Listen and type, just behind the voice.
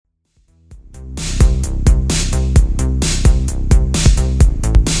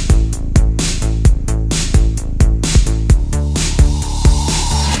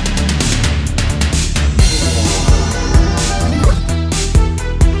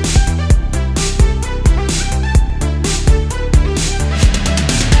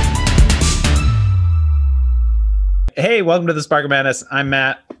Hey, welcome to the Spark of Madness. I'm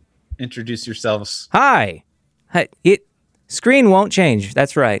Matt. Introduce yourselves. Hi. Screen won't change.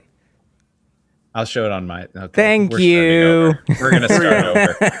 That's right. I'll show it on my. Okay, Thank you. We're going to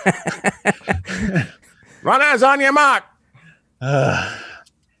start over. Runners on your mark.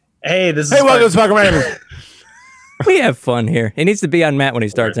 Hey, this is. Hey, welcome to Spark of Madness. We have fun here. It needs to be on Matt when he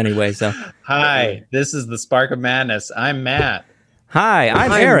starts anyway. So, Hi, this is the Spark of Madness. I'm Matt. hi,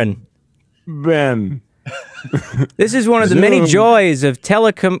 I'm Aaron. Ben. This is one of the many joys of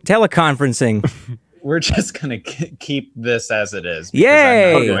teleconferencing. We're just going to keep this as it is.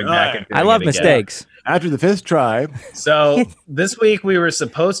 Yay! Going back and I doing love it again. mistakes. After the fifth try. So this week we were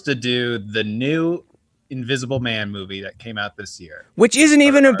supposed to do the new Invisible Man movie that came out this year. Which isn't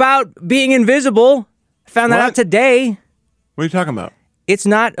even about being invisible. I found that What? out today. What are you talking about? It's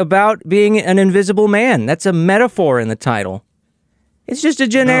not about being an invisible man. That's a metaphor in the title. It's just a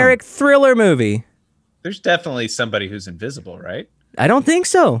generic thriller movie. There's definitely somebody who's invisible, right? I don't think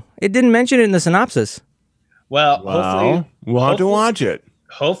so. It didn't mention it in the synopsis. Well, Well, we'll have to watch it.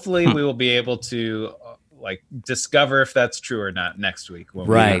 hopefully we will be able to discover if that's true or not next week when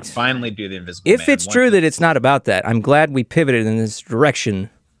Right. we finally do the Invisible If Man. it's true that it's not about that, I'm glad we pivoted in this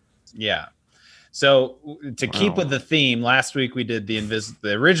direction. Yeah. So to keep with the theme, last week we did the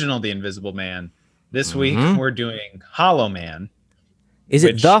original The Invisible Man. This week we're doing Hollow Man. Is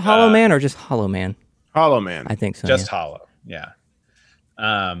it Which, the Hollow Man or just Hollow Man? Hollow Man. I think so. Just yeah. Hollow. Yeah.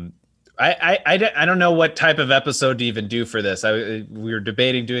 I don't know what type of episode to even do for this. We were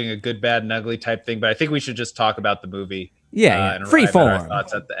debating doing a good, bad, and ugly type thing, but I think we should just talk about the movie. Yeah, and free arrive at our form.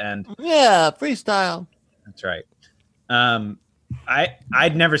 thoughts at the end. Yeah, freestyle. That's right.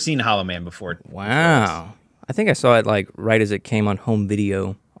 I'd never seen Hollow Man before. Wow. I think I saw it right as it came on home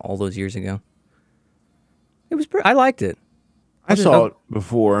video all those years ago. It was I liked it. I saw it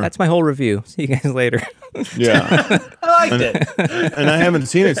before. That's my whole review. See you guys later. Yeah. I liked it. And I haven't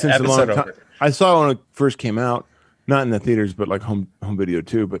seen it since a long Episode time. over. I saw it when it first came out, not in the theaters, but like home video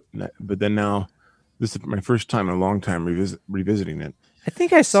too. But then now, this is my first time in a long time revisiting it. I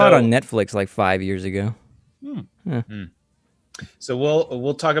think I saw it So- on Netflix 5 years ago. So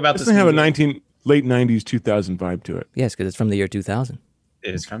we'll talk about This this. thing have a movie. late 90s 2000 vibe to it. Yes, because it's from the year 2000.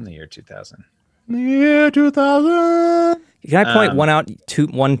 It is from the year 2000. The year 2000. Can I point one out?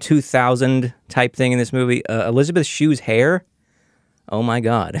 2000 type thing in this movie. Elizabeth Shue's hair. Oh my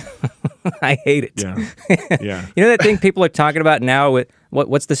God, I hate it. Yeah. Yeah. You know that thing people are talking about now with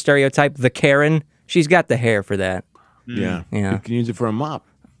what's the stereotype? The Karen. She's got the hair for that. Yeah. Yeah. You can use it for a mop.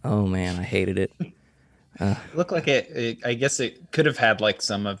 Oh man, I hated it. It looked like it. I guess it could have had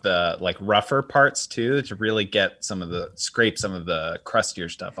some of the rougher parts too to really get scrape some of the crustier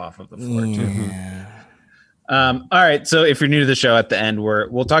stuff off of the floor too. All right. So if you're new to the show, at the end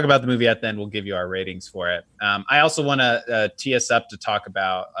we'll talk about the movie. At the end, we'll give you our ratings for it. I also want to tee us up to talk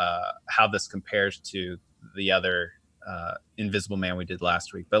about how this compares to the other Invisible Man we did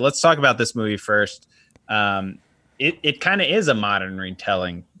last week. But let's talk about this movie first. It kind of is a modern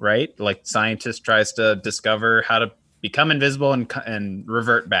retelling, right? Like scientist tries to discover how to become invisible and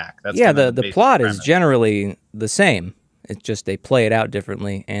revert back. That's Yeah, kinda the basic plot is premise. generally the same. It's just they play it out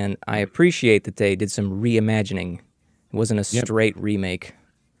differently, and I appreciate that they did some reimagining. It wasn't a straight remake.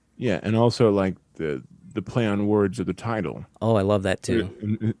 Yeah. And also like the play on words of the title. Oh, I love that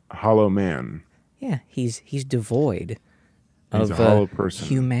too. Hollow Man. Yeah, he's devoid He's of a hollow person.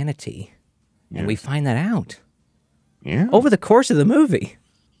 humanity, and we find that out Yeah. over the course of the movie.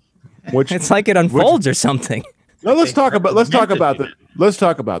 Which It's like it unfolds or something. No, let's talk about this. Let's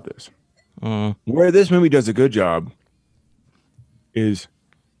talk about this. Where this movie does a good job is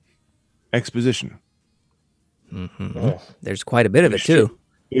exposition. There's quite a bit of it too.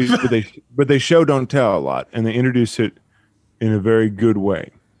 But they show don't tell a lot, and they introduce it in a very good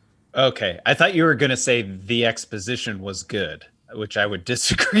way. Okay, I thought you were going to say the exposition was good, which I would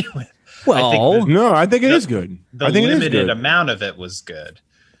disagree with. Well, No, I think it is good. The I think it is limited good. amount of it was good.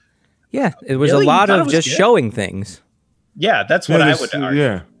 yeah, it was Really? a lot You thought it of was just good? showing things. Yeah, that's what I would argue.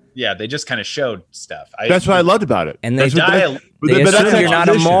 Yeah, Yeah, they just kind of showed stuff. that's what I loved about it. And they That's what- dial- They but that's assume you're not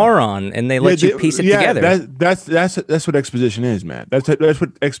a exposition. moron, and they let you piece it together. That's what exposition is, Matt. That's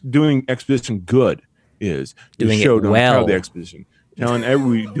what doing exposition good is. Doing You show, it don't well. tell the exposition. Telling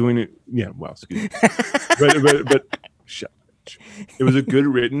doing it. Yeah, well, excuse me. but shut. It was a good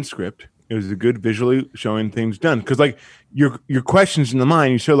written script. It was a good visually showing things done. Because like your questions in the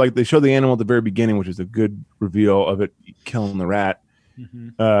mind, they show the animal at the very beginning, which is a good reveal of it killing the rat.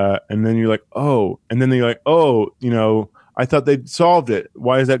 And then you're like, oh, I thought they'd solved it.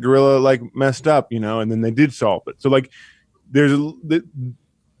 Why is that gorilla messed up? And then they did solve it. So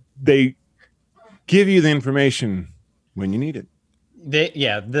they give you the information when you need it.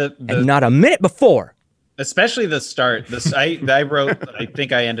 And not a minute before. Especially the start. I wrote. I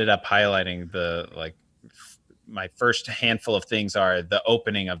think I ended up highlighting my first handful of things are the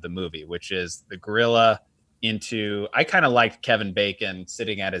opening of the movie, which is the gorilla into. I kind of liked Kevin Bacon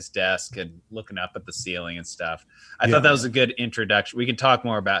sitting at his desk and looking up at the ceiling and stuff. I thought that was a good introduction. We can talk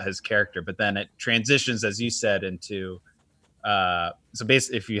more about his character, but then it transitions, as you said, into. So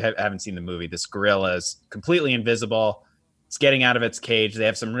basically, if you haven't seen the movie, this gorilla is completely invisible. It's getting out of its cage. They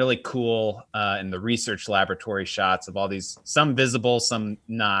have some really cool in the research laboratory shots of all these, some visible, some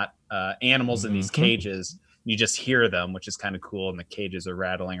not, animals in these cages. You just hear them, which is kind of cool. And the cages are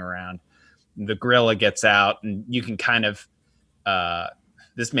rattling around. The gorilla gets out, and you can kind of,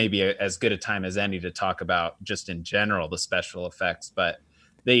 this may be as good a time as any to talk about just in general the special effects, but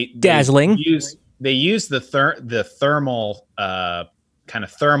dazzling. They use the thermal kind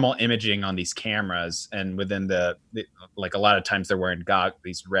of thermal imaging on these cameras, and within the like a lot of times they're wearing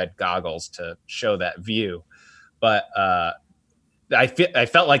these red goggles to show that view. But I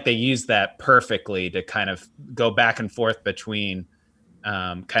felt like they used that perfectly to kind of go back and forth between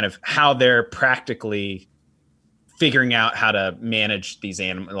kind of how they're practically figuring out how to manage these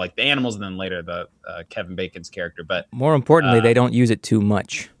animals, like the animals, and then later the Kevin Bacon's character. But more importantly, they don't use it too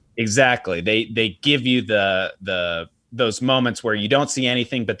much. Exactly. They give you those moments where you don't see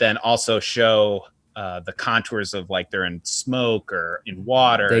anything, but then also show the contours of like they're in smoke or in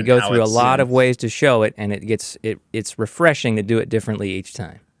water. They go through a lot of ways to show it, and it's refreshing to do it differently each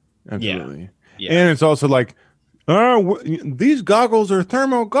time. Absolutely. Yeah. And it's also like, these goggles are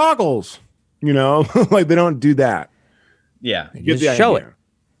thermal goggles, like they don't do that. Yeah. Just show it.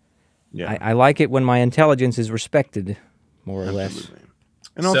 Yeah. I like it when my intelligence is respected, more or less.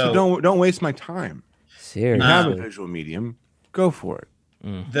 And also don't waste my time. Seriously. You have a visual medium, go for it.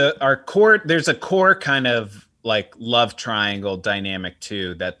 There's a core kind of like love triangle dynamic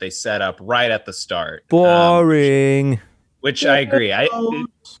too that they set up right at the start. Boring. Which I agree.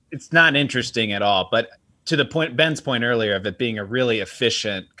 It's not interesting at all. But to the point, Ben's point earlier of it being a really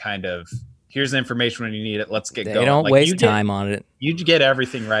efficient kind of, here's the information when you need it. Let's get going. They don't waste time on it. You get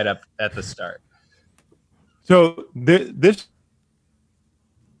everything right up at the start. So this.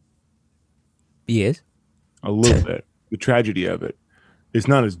 Yes. A little bit. The tragedy of it. It's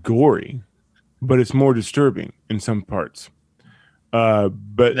not as gory, but it's more disturbing in some parts. But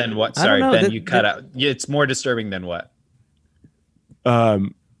then what? Sorry, Ben, you cut out. It's more disturbing than what?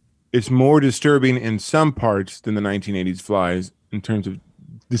 It's more disturbing in some parts than the 1980s Flies in terms of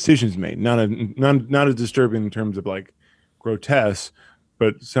decisions made. Not as disturbing in terms of like grotesque,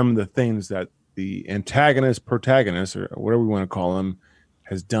 but some of the things that the protagonist, or whatever we want to call him,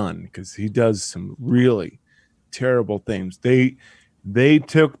 has done, because he does some really terrible things. They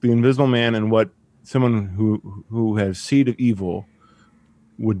took the Invisible Man and what someone who has seed of evil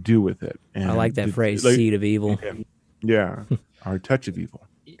would do with it. And I like that phrase, seed of evil. Yeah, our touch of evil.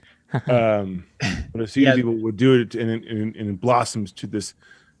 But a seed of evil would do it, and it blossoms to this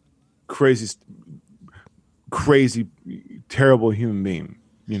crazy, terrible human being.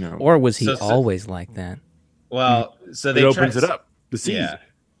 Or was he always like that? Well, so they opens it up. The seed. Yeah.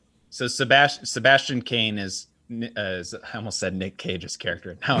 So Sebastian Cain is I almost said Nick Cage's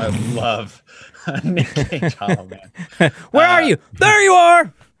character. Now I love Nick Cage. Oh man, where are you? There you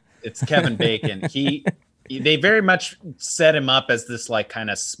are. It's Kevin Bacon. They very much set him up as this like kind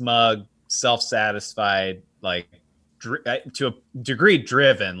of smug, self-satisfied, like to a degree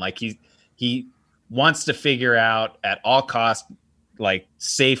driven. Like he wants to figure out at all costs like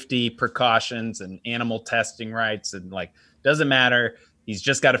safety precautions and animal testing rights, and like doesn't matter. He's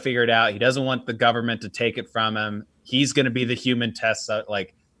just got to figure it out. He doesn't want the government to take it from him. He's going to be the human test.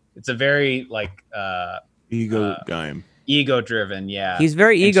 Like it's a very like ego guy. Ego driven. Yeah. He's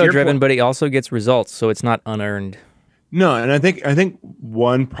very ego driven, but he also gets results. So it's not unearned. No. And I think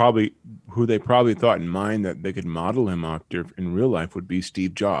one probably who they probably thought in mind that they could model him after in real life would be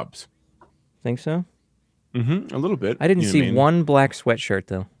Steve Jobs. Think so? Mm-hmm. A little bit. I didn't see one black sweatshirt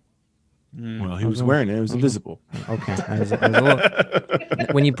though. Well, he was wearing it. It was invisible. Okay. I was a little...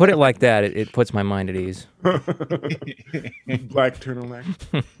 When you put it like that, it puts my mind at ease. Black turtleneck.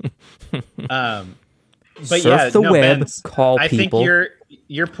 But surf the web, Ben's, call people. I think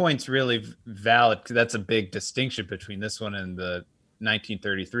your point's really valid, because that's a big distinction between this one and the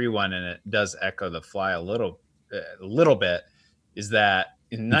 1933 one, and it does echo The Fly a little bit, is that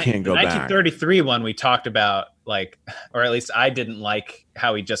in the 1933 one we talked about, like, or at least I didn't like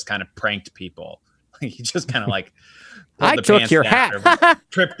how he just kind of pranked people. He just kind of like I took your hat,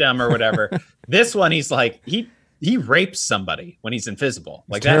 tripped them or whatever. This one he's like he rapes somebody when he's invisible.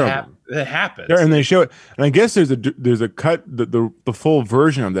 Like terrible. that happens. Yeah, and they show it, and I guess there's a cut, the full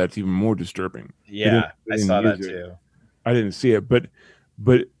version of that's even more disturbing. Yeah, They I didn't saw use that it. too. I didn't see it, but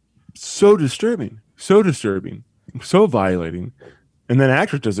so disturbing, so violating, and then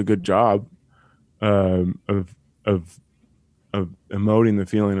actress does a good job of emoting the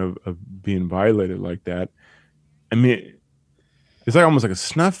feeling of being violated like that. I mean, it's like almost like a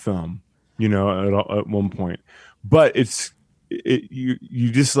snuff film, at one point, but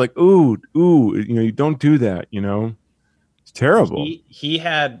you just like ooh, you don't do that, it's terrible.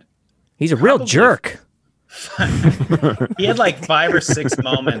 He's a real jerk. He had like 5 or 6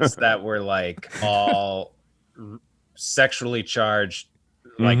 moments that were like all sexually charged,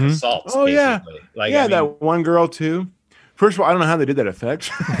 like assaults. Oh basically. yeah, like yeah, that one girl too. First of all, I don't know how they did that effect.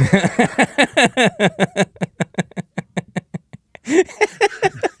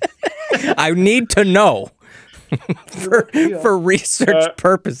 I need to know for research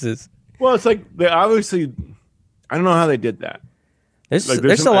purposes. Well, it's like they obviously, I don't know how they did that.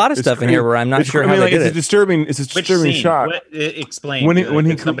 There's a lot of stuff in here where I'm not sure how they did it. It's a disturbing shot. Explain when he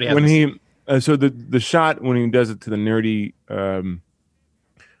so the shot when he does it to the nerdy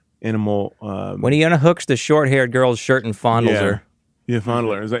animal. When he unhooks the short-haired girl's shirt and fondles her. Yeah,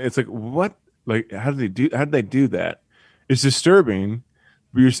 fondle her. It's like what? Like how did they do that? It's disturbing,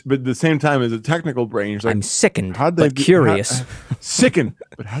 but at the same time, as a technical brain, you're like, I'm sickened, but curious. Sickened,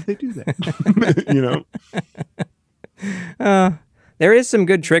 but how'd they do that? There is some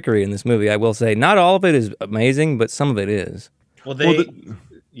good trickery in this movie, I will say. Not all of it is amazing, but some of it is.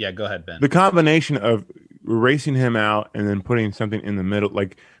 Yeah, go ahead, Ben. The combination of erasing him out and then putting something in the middle,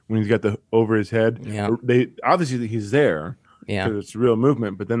 like when he's got the over his head. Yeah. They obviously he's there. Yeah. Because it's real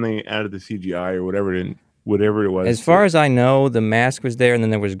movement, but then they added the CGI or whatever it was. As far as I know, the mask was there, and then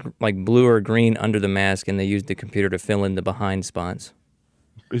there was like blue or green under the mask, and they used the computer to fill in the behind spots.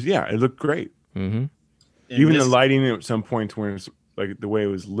 Yeah, it looked great. Mm-hmm. Even the lighting at some points where it's like the way it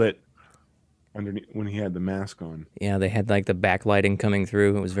was lit underneath when he had the mask on. Yeah, they had like the backlighting coming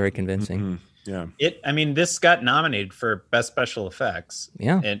through. It was very convincing. Mm-hmm. Yeah. This got nominated for Best Special Effects.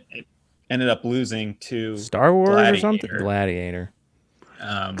 Yeah. It ended up losing to Star Wars Gladiator. or something? Gladiator.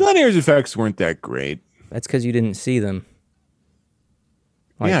 Gladiator's effects weren't that great. That's because you didn't see them.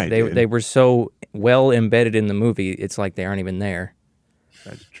 Like, yeah, they were so well embedded in the movie, it's like they aren't even there.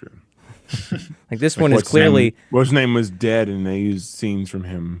 That's true. Like this one is clearly what's name was dead, and they used scenes from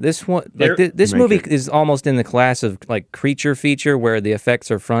him. This one, like this movie is almost in the class of like creature feature, where the effects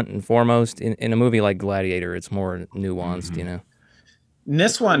are front and foremost. In a movie like Gladiator, it's more nuanced, In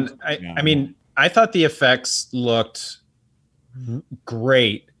this one, I mean, I thought the effects looked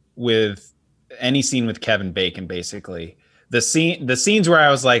great with any scene with Kevin Bacon. Basically, the scenes where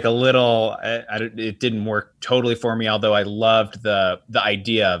I was like a little, it didn't work totally for me. Although I loved the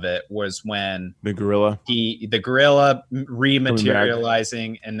idea of it, was when the gorilla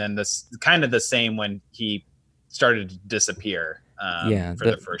rematerializing, and then this kind of the same when he started to disappear. For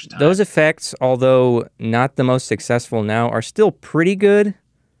the first time. Those effects, although not the most successful now, are still pretty good,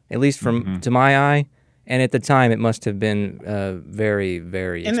 at least to my eye. And at the time, it must have been very,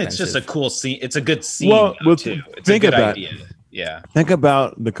 very expensive. And it's just a cool scene. It's a good scene, too. It's a good idea. Yeah. Think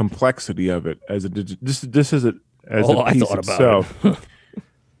about the complexity of it as this is a piece I thought itself. About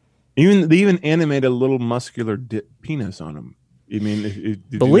it. They even animated a little muscular penis on him. I mean,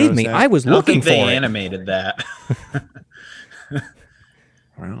 did believe me, I was looking for it. They animated that.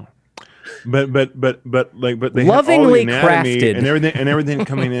 Wow. But they lovingly had all the anatomy crafted and everything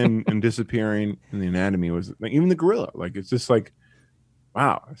coming in and disappearing in the anatomy was like even the gorilla. Like it's just like,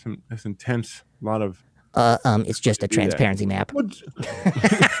 wow, that's intense. A lot of it's just a transparency map.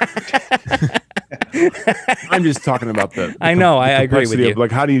 I'm just talking about the I know, I agree with you.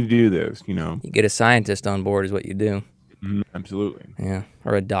 Like, how do you do this? You get a scientist on board is what you do. Absolutely. Yeah,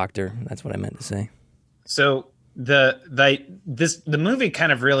 or a doctor. That's what I meant to say. So the movie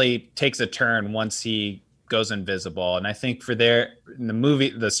kind of really takes a turn once he goes invisible, and I think in the movie,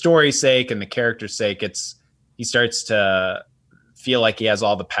 the story's sake and the character's sake, he starts to feel like he has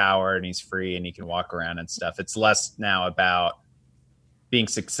all the power and he's free and he can walk around and stuff. It's less now about being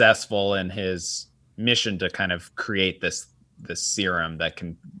successful in his mission to kind of create this serum that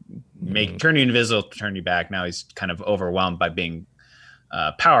can turn you invisible, turn you back. Now he's kind of overwhelmed by being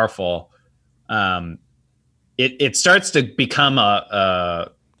powerful. It starts to become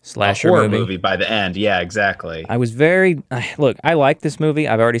a slasher horror movie by the end. Yeah, exactly. I was look, I like this movie.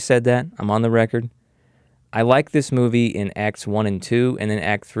 I've already said that. I'm on the record. I like this movie in Acts 1 and 2, and then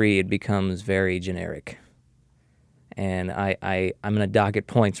Act 3, it becomes very generic. And I'm going to dock it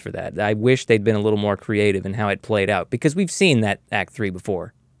points for that. I wish they'd been a little more creative in how it played out, because we've seen that Act 3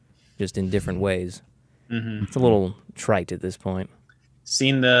 before, just in different ways. It's a little trite at this point.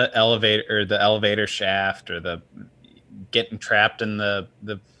 Seen the elevator shaft, or the getting trapped in the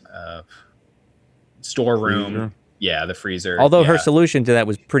storeroom. Freezer. Yeah, the freezer. Although yeah. her solution to that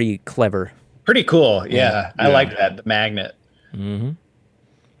was pretty clever. Pretty cool. Yeah. I like that. The magnet.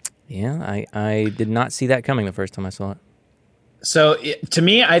 Yeah, I did not see that coming the first time I saw it. So to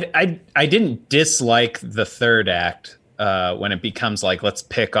me, I didn't dislike the third act when it becomes like, let's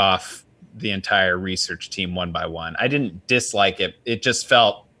pick off the entire research team one by one. I didn't dislike it. It just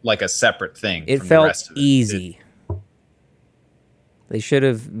felt like a separate thing. It from felt the rest of it. easy. They should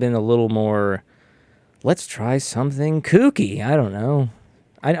have been a little more, let's try something kooky. I don't know.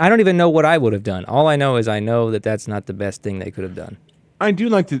 I don't even know what I would have done. All I know is I know that that's not the best thing they could have done. I do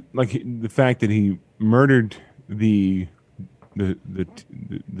like the fact that he murdered the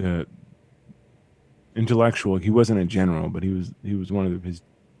intellectual. He wasn't a general, but he was one of his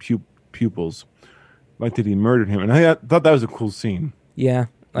pupils. Like that he murdered him, and I thought that was a cool scene. Yeah,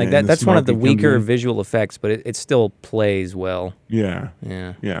 like And the that's one of the smoke he comes weaker in. visual effects, but it still plays well. Yeah,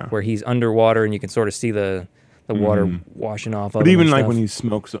 Yeah. Where he's underwater and you can sort of see the water washing off of but him even and like stuff. when he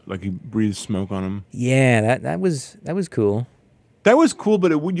smokes, like he breathes smoke on him. Yeah, that was cool. That was cool,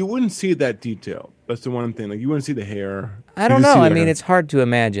 but you wouldn't see that detail. That's the one thing. Like you wouldn't see the hair. I You don't just know. see I the mean, hair. it's hard to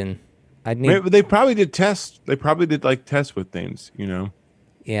imagine. I'd need Maybe they probably did tests. They probably did like tests with things.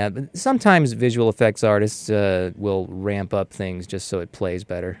 Yeah, but sometimes visual effects artists will ramp up things just so it plays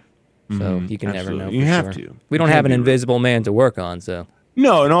better. So you can never know. absolutely. For You have sure. to. We You don't can't have an be invisible man to work on, so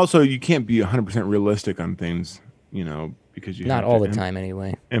No, and also you can't be 100% realistic on things. Because you not have all to the time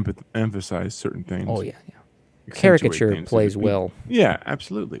anyway. emphasize certain things. Oh yeah. accentuate Caricature things. plays well. Yeah,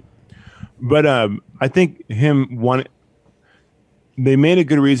 absolutely. But I think they made a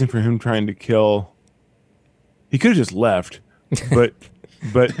good reason for him trying to kill. He could have just left, but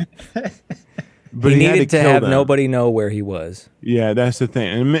but He he needed had to kill have them. nobody know where he was. Yeah, that's the thing.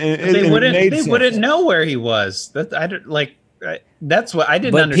 And They it wouldn't. made They sense. wouldn't know where he was. That I don't like. That's what I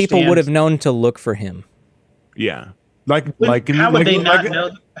didn't But understand. people would have known to look for him. Yeah, like How would they not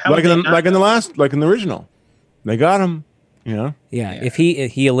know? How would they not like in the know? last, like in the original, they got him. Yeah, Yeah. if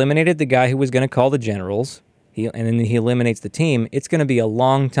he eliminated the guy who was going to call the generals, and then he eliminates the team, it's going to be a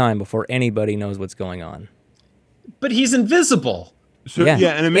long time before anybody knows what's going on. But he's invisible. So, yeah.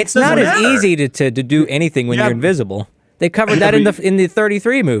 and it makes it's not doesn't as matter. easy to do anything when Yeah. you're invisible. They covered that in the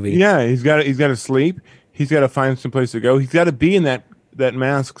 33 movie. Yeah, he's got to sleep. He's got to find some place to go. He's got to be in that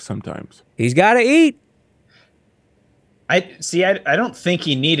mask sometimes. He's got to eat. I see. I don't think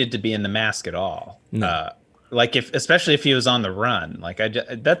he needed to be in the mask at all. No. Like especially if he was on the run. Like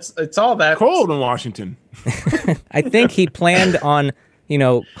it's all that. Cold in Washington. I think he planned on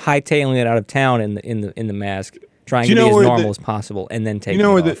hightailing it out of town in the mask, trying Do to you be know as where normal the- as possible, and then You taking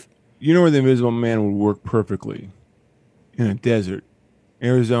know it where off. the Invisible Man would work perfectly in a desert,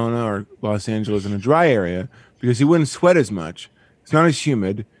 Arizona or Los Angeles, in a dry area, because he wouldn't sweat as much. It's not as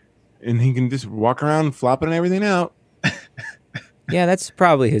humid, and he can just walk around flopping everything out. Yeah, that's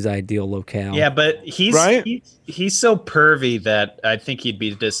probably his ideal locale. Yeah, but he's Right? he's so pervy that I think he'd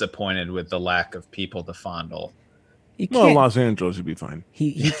be disappointed with the lack of people to fondle. you Well, can't. Los Angeles would be fine.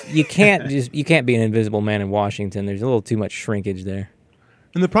 You can't be an invisible man in Washington. There's a little too much shrinkage there.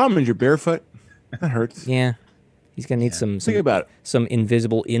 And the problem is you're barefoot. That hurts. Yeah, he's gonna need some Think about it. some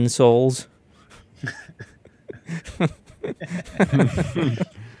invisible insoles.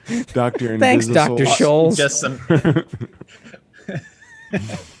 Dr. Thanks, Invisible. Dr. Scholes. Just some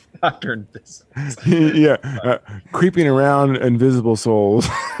Doctor Invisible. Yeah, creeping around invisible souls.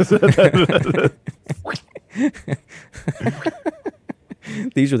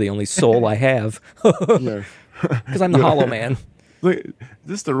 These are the only soul I have Yeah. because I'm the Hollow Man. Look, is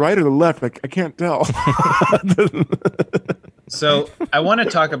this the right or the left? I can't tell. So I want to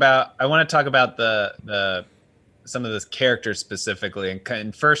talk about the some of the characters specifically,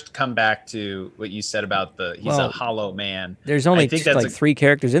 and first come back to what you said about he's Well, a hollow man. There's only I think that's like a- 3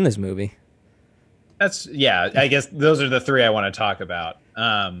 characters in this movie. That's I guess those are the 3 I want to talk about.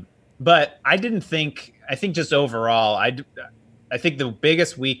 But I think just overall, I think the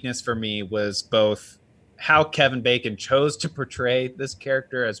biggest weakness for me was both how Kevin Bacon chose to portray this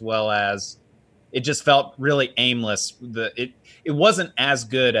character, as well as it just felt really aimless. It wasn't as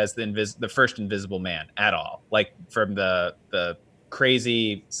good as the first Invisible Man at all. Like from the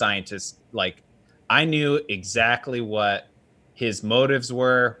crazy scientist, like I knew exactly what his motives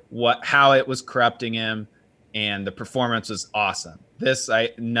were, how it was corrupting him. and the performance was awesome.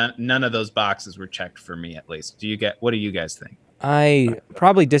 None of those boxes were checked for me, at least. What do you guys think? I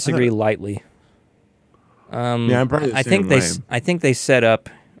probably disagree lightly. I'm probably the same way. I think they set up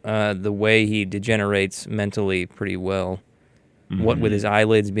the way he degenerates mentally pretty well. What with his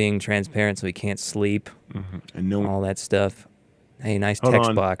eyelids being transparent so he can't sleep, and all that stuff. Hey, nice Hold text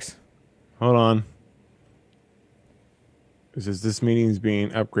on. box. Hold on. It says this meeting is being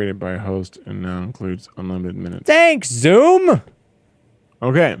upgraded by a host and now includes unlimited minutes. Thanks, Zoom.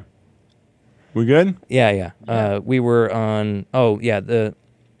 Okay. We good? Yeah. We were on. Oh yeah,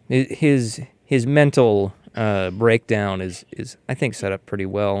 his mental breakdown is I think set up pretty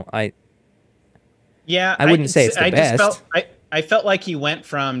well. I wouldn't say it's the best. I felt like he went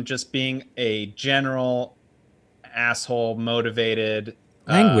from just being a general asshole, motivated,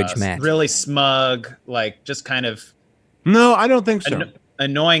 language match, really smug, like just kind of No, I don't think so.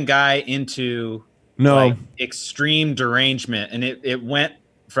 Annoying guy into like extreme derangement, and it went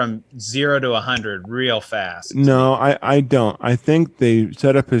from 0 to 100 real fast. No, I don't. I think they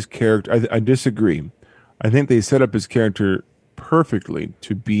set up his character. I disagree. I think they set up his character perfectly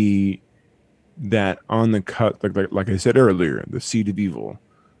to be that on the cut, like I said earlier, the seed of evil,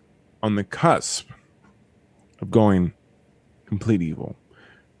 on the cusp of going complete evil,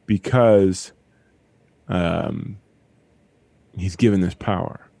 because he's given this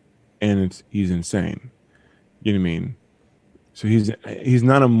power, and he's insane. You know what I mean? So he's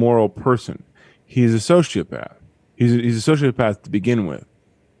not a moral person. He's a sociopath. He's a sociopath to begin with,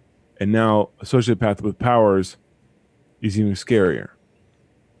 and now a sociopath with powers is even scarier.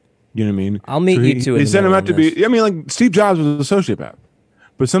 You know what I mean? I'll meet you two. They sent him out to be. I mean, like Steve Jobs was a sociopath,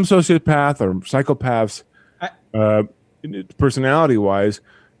 but some sociopath or psychopaths, personality-wise,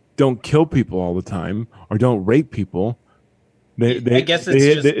 don't kill people all the time or don't rape people. I guess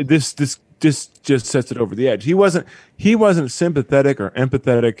this just sets it over the edge. He wasn't sympathetic or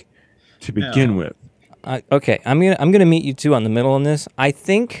empathetic to begin with. Okay, I'm gonna meet you two on the middle on this. I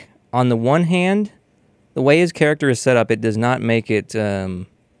think on the one hand, the way his character is set up, it does not make it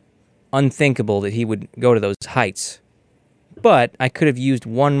unthinkable that he would go to those heights. But I could have used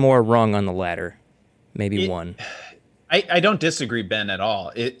one more rung on the ladder, maybe one. I don't disagree, Ben, at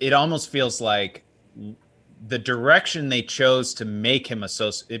all. It almost feels like the direction they chose to make him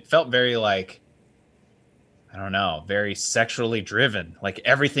it felt very like, I don't know, very sexually driven. Like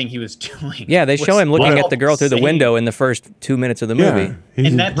everything he was doing. Yeah, they show him looking at the girl through the window in the first 2 minutes of the movie.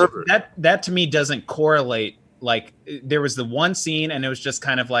 And that to me doesn't correlate. Like there was the one scene and it was just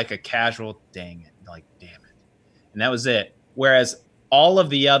kind of like a casual, dang it, like damn it. And that was it. Whereas all of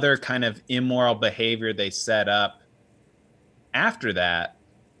the other kind of immoral behavior they set up after that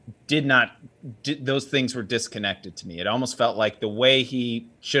those things were disconnected to me. It almost felt like the way he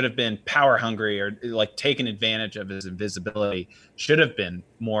should have been power hungry or like taken advantage of his invisibility should have been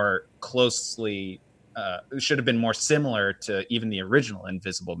more closely, should have been more similar to even the original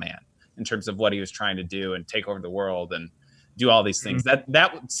Invisible Man in terms of what he was trying to do and take over the world and do all these things.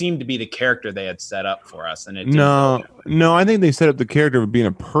 That seemed to be the character they had set up for us. And it no, I think they set up the character of being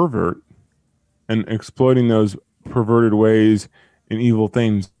a pervert and exploiting those perverted ways and evil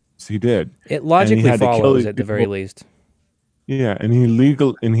things he did. It logically follows at the very least. Yeah, and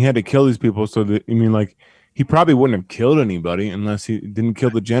he had to kill these people so that he probably wouldn't have killed anybody unless he didn't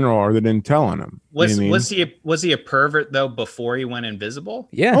kill the general or they didn't tell on him. Was he a pervert though before he went invisible?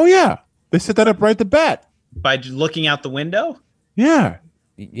 Yeah. Oh yeah. They set that up right at the bat. By looking out the window? Yeah.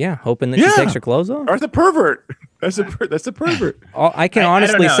 Yeah, hoping that she takes her clothes off. That's a pervert. That's a pervert. I can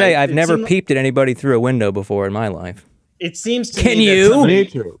honestly say I've never peeped at anybody through a window before in my life. It seems to me. Can you?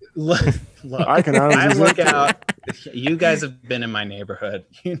 Need to. Look, I can honestly. I look out. You guys have been in my neighborhood.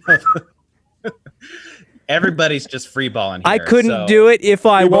 You know, everybody's just free balling here. I couldn't do it if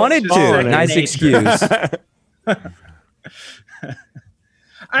I wanted to. Nice excuse.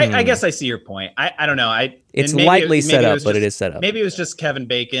 I guess I see your point. I don't know. It's lightly set up, but it is set up. Maybe it was just Kevin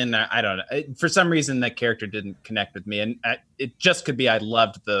Bacon. I don't know. For some reason, that character didn't connect with me, and it just could be I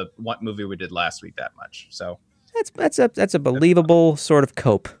loved what movie we did last week that much. So that's a believable sort of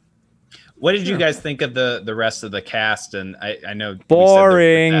cope. What did you guys think of the rest of the cast? And I know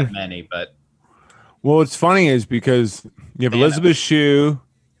boring. We said there weren't that many, but well, what's funny is because you have Elizabeth Shue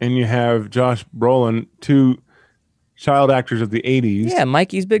and you have Josh Brolin, two child actors of the 80s. Yeah,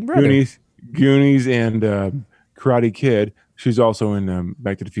 Mikey's big brother. Goonies and Karate Kid. She's also in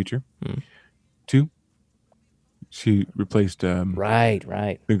Back to the Future 2. She replaced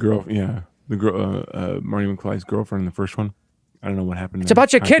right the girl. Yeah, the girl Marty McFly's girlfriend in the first one. I don't know what happened. It's a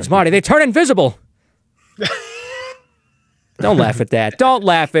bunch of kids, Marty. They turn invisible. Don't laugh at that. Don't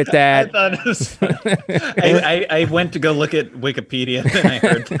laugh at I that. thought it was funny. I went to go look at Wikipedia and I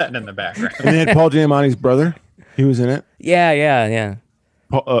heard that in the background. And they had Paul Giamatti's brother. He was in it. Yeah.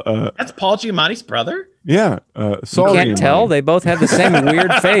 Paul, That's Paul Giamatti's brother? yeah. Saul You can't Giamatti. tell. They both have the same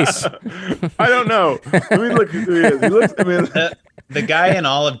weird face. I don't know. Let me look who he is. He looks. I mean, The guy in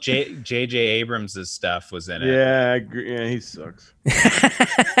all of J.J. Abrams' stuff was in it. yeah, I agree. Yeah, he sucks.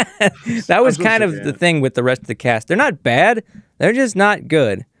 That was I'm so kind sick of of the it. thing with the rest of the cast. They're not bad. They're just not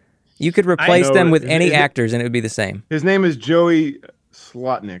good. You could replace know them it. with Is any it- actors and it would be the same. His name is Joey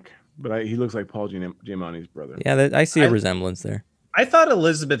Slotnick, but he looks like Paul Giamatti's brother. Yeah, I see a I- resemblance there. I thought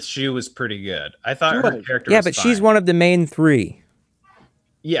Elizabeth Shue was pretty good. I thought her was. character Yeah, was but she's fine. one of the main three.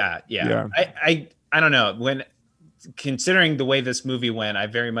 Yeah. Yeah. I don't know. When considering the way this movie went, I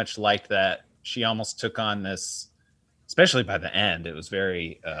very much liked that she almost took on this, especially by the end. It was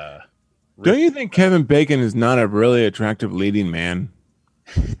very Don't you think Kevin Bacon is not a really attractive leading man?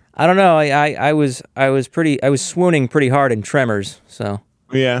 I don't know. I was swooning pretty hard in Tremors. So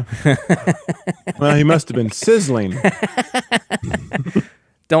Yeah. Well, he must have been sizzling.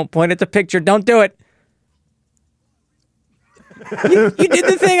 don't point at the picture. Don't do it. You did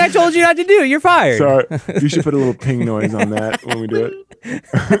the thing I told you not to do. You're fired. Sorry. You should put a little ping noise on that when we do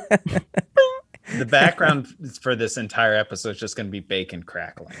it. the background for this entire episode is just going to be bacon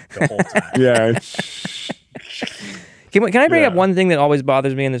crackling the whole time. Yeah. Can I bring up Yeah. one thing that always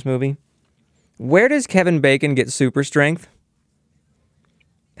bothers me in this movie? Where does Kevin Bacon get super strength?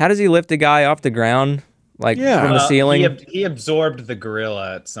 How does he lift a guy off the ground, like Yeah. from the ceiling? He absorbed the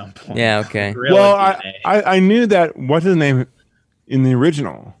gorilla at some point. Yeah, okay. Gorilla Well, DNA. I knew that. What's his name in the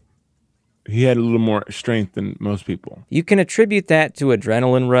original? He had a little more strength than most people. You can attribute that to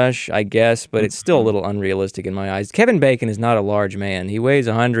adrenaline rush, I guess, but it's still a little unrealistic in my eyes. Kevin Bacon is not a large man. He weighs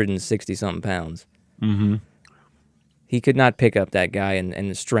 160-something pounds. Mm-hmm. He could not pick up that guy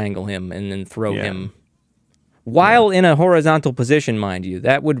and strangle him and then throw Yeah. him. While in a horizontal position, mind you.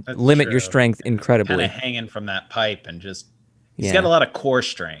 That would That's limit your true. strength kind incredibly. of hanging from that pipe and just he's Yeah. got a lot of core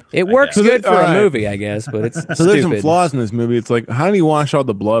strength. It I works guess. good for all a right. movie, I guess, but it's So there's some stupid. flaws in this movie. It's like, how did he wash all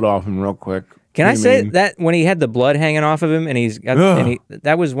the blood off him real quick? Can What I do you say mean? that when he had the blood hanging off of him and he's got, Ugh. and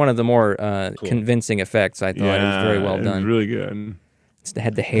that was one of the more Cool. convincing effects, I thought. It was very well it was done. really good. It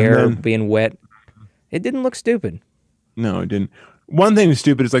had the hair then- being wet. It didn't look stupid. No, it didn't. One thing is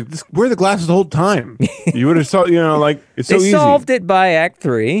stupid. It's like, wear the glasses the whole time. You would have saw, like, it's so They easy. solved it by Act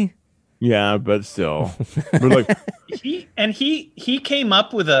 3. Yeah, but still. We're like, He came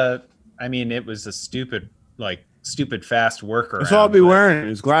up with it was a stupid fast workaround. that's all I'll be but wearing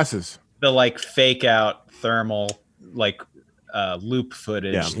is glasses. the fake out thermal loop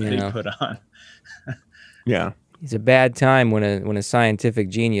footage Yeah. that Yeah. he put on. Yeah. It's a bad time when a scientific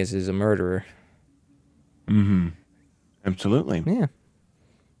genius is a murderer. Mm-hmm. Absolutely. Yeah.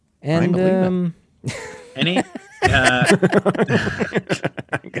 And believe it. Any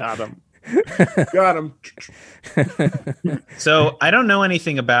Got him. Got him. So I don't know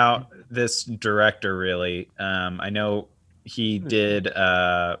anything about this director really. I know he did.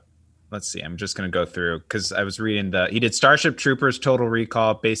 Let's see. I'm just going to go through because I was reading he did Starship Troopers, Total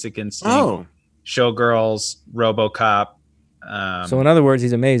Recall, Basic Instinct, Oh, Showgirls, RoboCop. so in other words,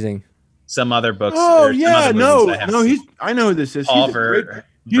 he's amazing. Some other books. oh or some yeah. other No, movies I have no. seen. I know who this is. Paul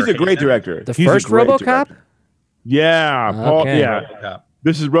He's a great Verhoeven. director. The He's a first great RoboCop? director. Yeah, Paul. Okay. Yeah, RoboCop.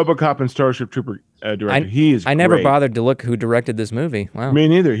 this is RoboCop and Starship Trooper director. I- He is. I never great. bothered to look who directed this movie. Wow. Me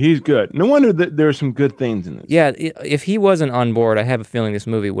neither. He's good. No wonder that there are some good things in this. Yeah, if he wasn't on board, I have a feeling this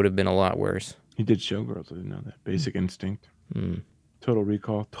movie would have been a lot worse. He did Showgirls. I didn't know that. Basic Instinct. Total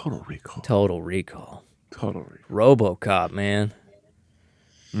Recall. Total Recall. Total Recall. Total Recall. RoboCop, man.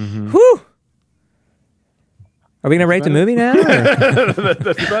 Mm-hmm. Whew! Are we going to rate the movie now? or-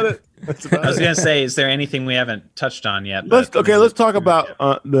 That's about it. That's about I was it. going to say, is there anything we haven't touched on yet? Let's talk about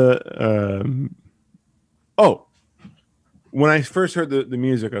oh, when I first heard the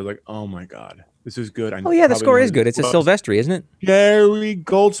music, I was like, oh my god, this is good. Oh, yeah, the score is good. It's a Silvestri, isn't it? Gary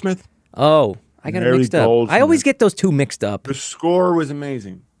Goldsmith. Oh, I got it Jerry mixed up. I Goldsmith. always get those two mixed up. The score was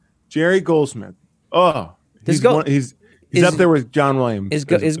amazing. Jerry Goldsmith. Oh, Does he's is- up there with John Williams. Is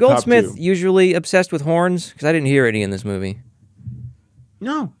as the top Goldsmith two. usually obsessed with horns? Because I didn't hear any in this movie.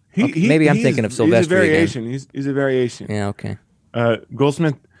 No, Okay, maybe I'm thinking of He's Silvestri a again. variation. He's a variation. Yeah, okay.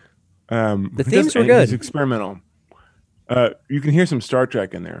 Goldsmith. The themes were good. He's experimental. You can hear some Star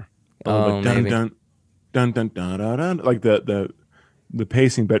Trek in there. Oh, Like dun, maybe. dun, dun dun dun dun dun, like the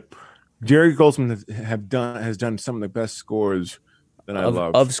pacing. But Jerry Goldsmith has done some of the best scores that I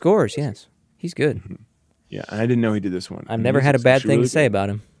love. Of scores, yes. He's good. Yeah, and I didn't know he did this one. I've The never had a music's bad actually thing really to say good. about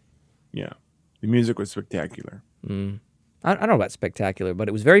him. Yeah, the music was spectacular. I don't know about spectacular, but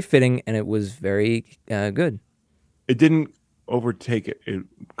it was very fitting and it was very good. It didn't overtake it. It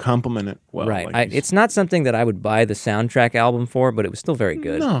complemented it well. Right. like you It's not something that I would buy the soundtrack album for, but it was still very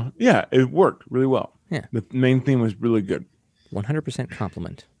good. No, yeah, it worked really well. Yeah. The main theme was really good. 100%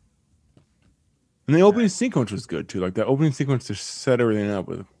 compliment. And the opening sequence was good too. Like the opening sequence to set everything up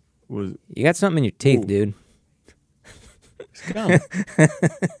was You got something in your teeth, Ooh. dude. scum.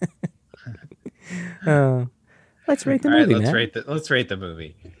 Let's rate the All right, movie, man. let's rate the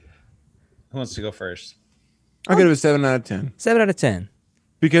movie. Who wants to go first? I give it a 7 out of 10 7 out of 10.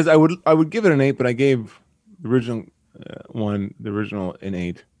 because I would give it an 8, but I gave the original an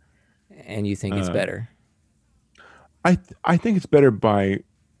 8. And you think it's better. I think it's better by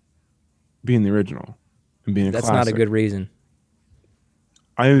being the original and being a That's classic. not a good reason.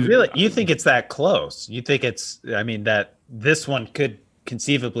 Really? You think it's that close? You think it's? I mean, that this one could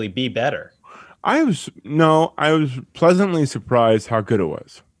conceivably be better. I was pleasantly surprised how good it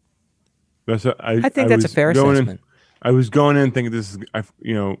was. I think that's a fair assessment. I was going in thinking this is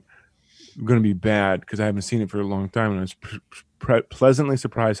going to be bad because I haven't seen it for a long time, and I was pleasantly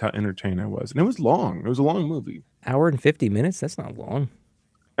surprised how entertained I was. And it was long. It was a long movie. Hour and 50 minutes? That's not long.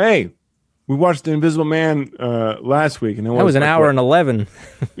 Hey, we watched The Invisible Man last week, and That was an hour and 11.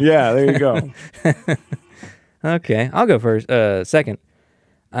 Yeah, there you go. Okay, I'll go first. Second.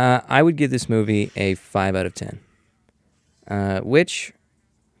 I would give this movie a 5 out of 10. Which,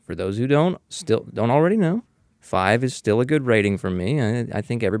 for those who don't already know, 5 is still a good rating for me. I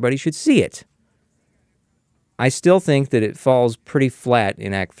think everybody should see it. I still think that it falls pretty flat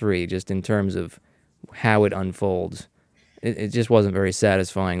in Act 3, just in terms of how it unfolds. It just wasn't very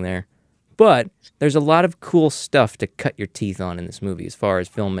satisfying there. But there's a lot of cool stuff to cut your teeth on in this movie as far as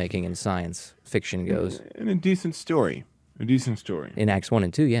filmmaking and science fiction goes. And a decent story. In Acts 1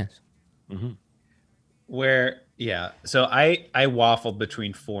 and 2, yes. Mm-hmm. So I waffled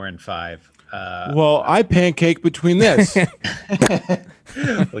between 4 and 5. Well, I pancake between this.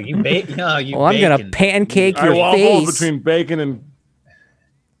 Well, you bake. No, you. Well, I'm going to pancake your I waffle face. between bacon and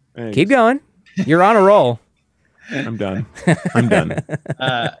eggs. Keep going. You're on a roll. I'm done. I'm done.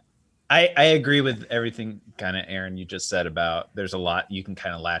 I agree with everything kind of Aaron you just said about there's a lot you can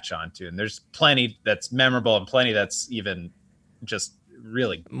kind of latch onto, and there's plenty that's memorable and plenty that's even just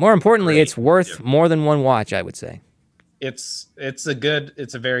really More importantly, great. it's worth more than one watch, I would say. It's a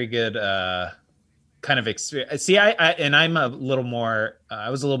very good kind of experience. See, I'm a little more I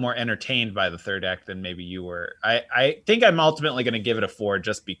was a little more entertained by the third act than maybe you were. I think I'm ultimately going to give it a 4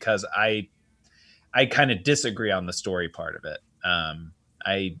 just because I kind of disagree on the story part of it.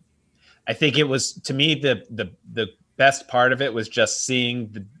 I think it was, to me, the best part of it was just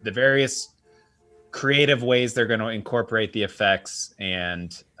seeing the various creative ways they're going to incorporate the effects.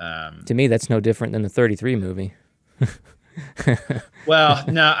 And To me, that's no different than the 33 movie. well,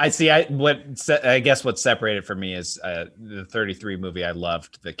 no, I see. I guess what separated for me is the 33 movie. I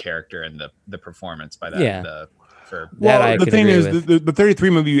loved the character and the performance by that. Yeah. The thing agree is, with. the 33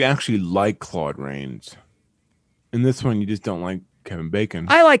 movie, you actually like Claude Rains. In this one, you just don't like Kevin Bacon.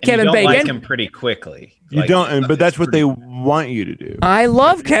 I like Kevin you don't Bacon. like him pretty quickly. You Like, don't, but that's it's what they want you to do. I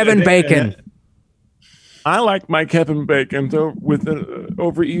love Kevin Bacon. I like my Kevin Bacon with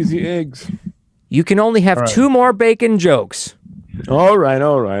over easy eggs. You can only have 2 more bacon jokes. All right.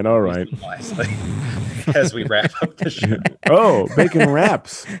 wisely as we wrap up the show. Oh, bacon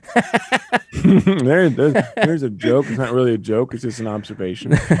wraps. There's a joke. It's not really a joke. It's just an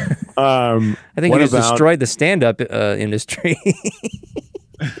observation. I think you just destroyed the stand-up industry.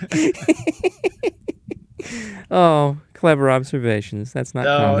 Oh, clever observations. That's not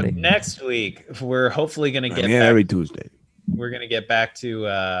So comedy. next week we're hopefully going to get every back, Tuesday. we're going to get back to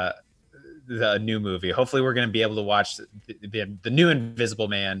the new movie. Hopefully we're going to be able to watch the new Invisible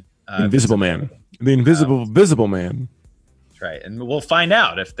Man. Invisible Man. The invisible visible man. That's right. And we'll find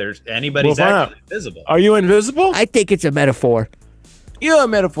out if there's anybody's We'll find actually invisible. Are you invisible? I think it's a metaphor. You're a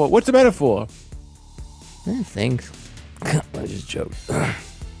metaphor. What's a metaphor? Things. I just joke.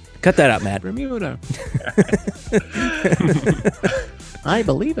 Cut that out, Matt. Bermuda. I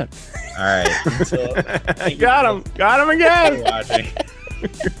believe it. All right. So, Got him. Got him again. watching.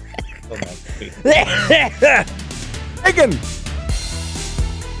 Till next week. Bacon.